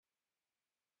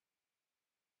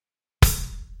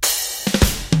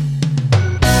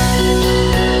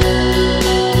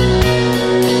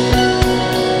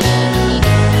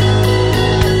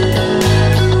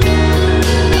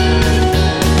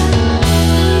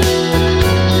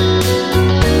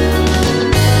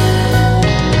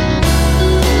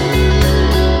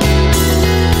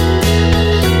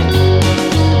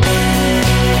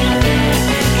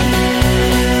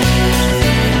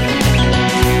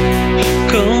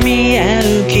合う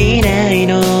機内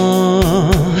の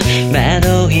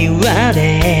窓際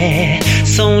で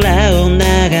空を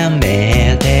眺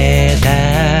めてた。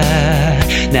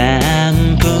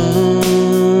何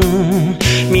分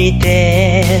見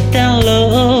てた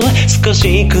ろう少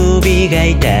し首が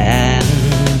痛ん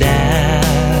だ。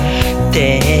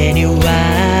手には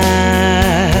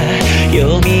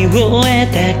読み終え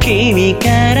た君か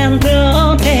ら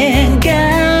の手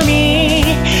紙、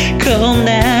こん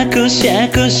なくしゃ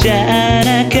くしゃ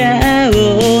な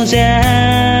顔じ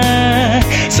ゃ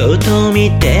そっと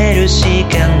見てるし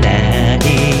かな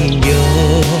いよ。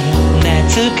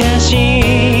懐かし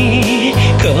い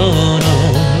この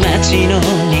街の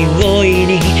匂い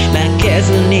に負け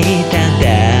ずに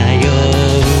漂う。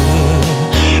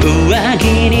上着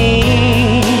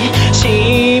に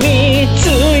染みつ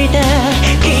いた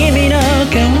君の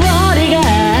香りが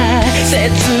切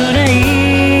ない。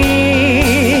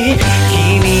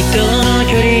君との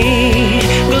距離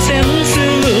5000数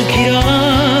キロ、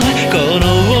こ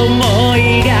の思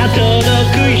いが届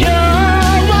くよ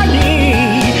う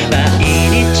に、毎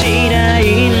日ラ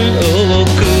インを送る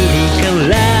か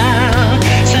ら、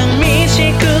寂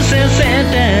しくさせ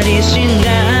たりし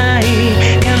ない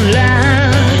か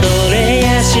ら、戻れ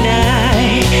やしない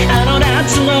あの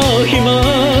夏の日も、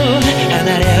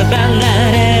離れ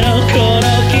離れのこの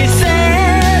季節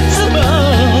も、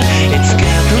いつか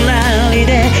隣で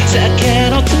酒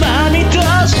のつまみと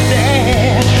して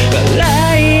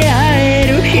笑い合え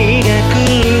る日が来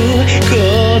るこ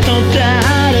とだ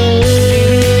ろう。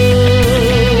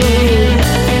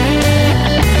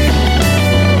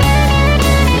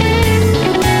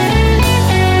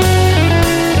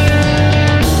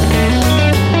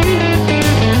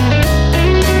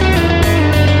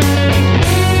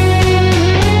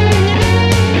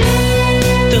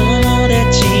友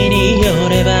達によ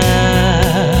れば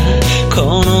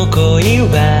この恋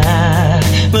は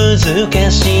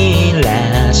難しい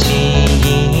らしい。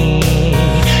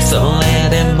それ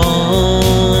で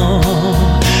も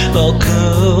僕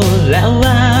ら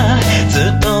はず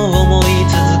っと思い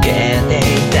続けてい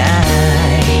たい。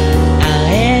会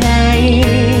えない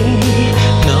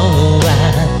のは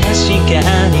確か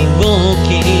に大き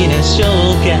な障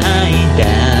害だ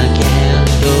け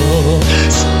ど、好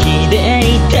きでい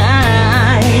た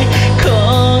いこ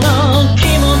の気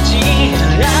持ち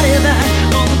があれば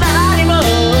もう何も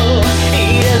い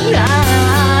ら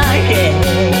ない。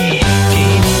君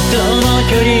との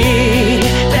距離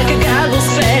たかが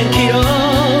5000キロ、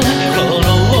この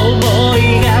想い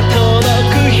が届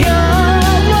くよ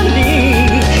う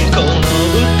に、この歌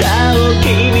を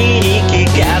君に聴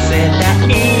かせたい。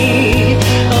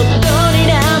音に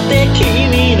なって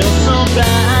君のそば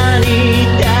にい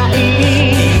たい。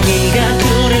君がく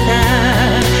れた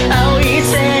青い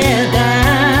セーター、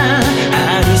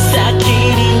春先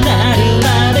になる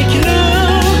まで着る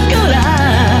から、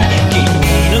君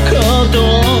のことを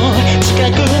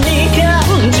近くに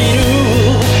感じる。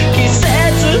季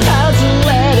節外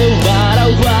れで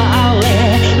笑われ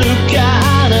るか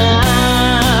な。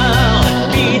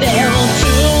ビデオ通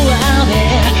話で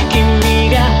君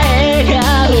が笑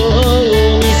顔を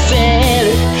見せる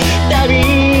たび、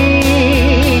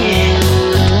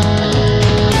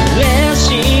嬉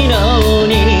しいの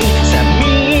に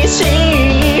寂しい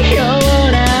よ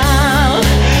うな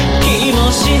気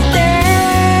もして、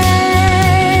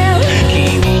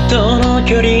君との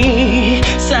距離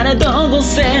されど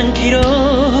5000キロ、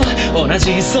同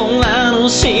じ空の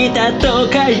下と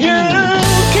か言う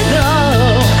けど、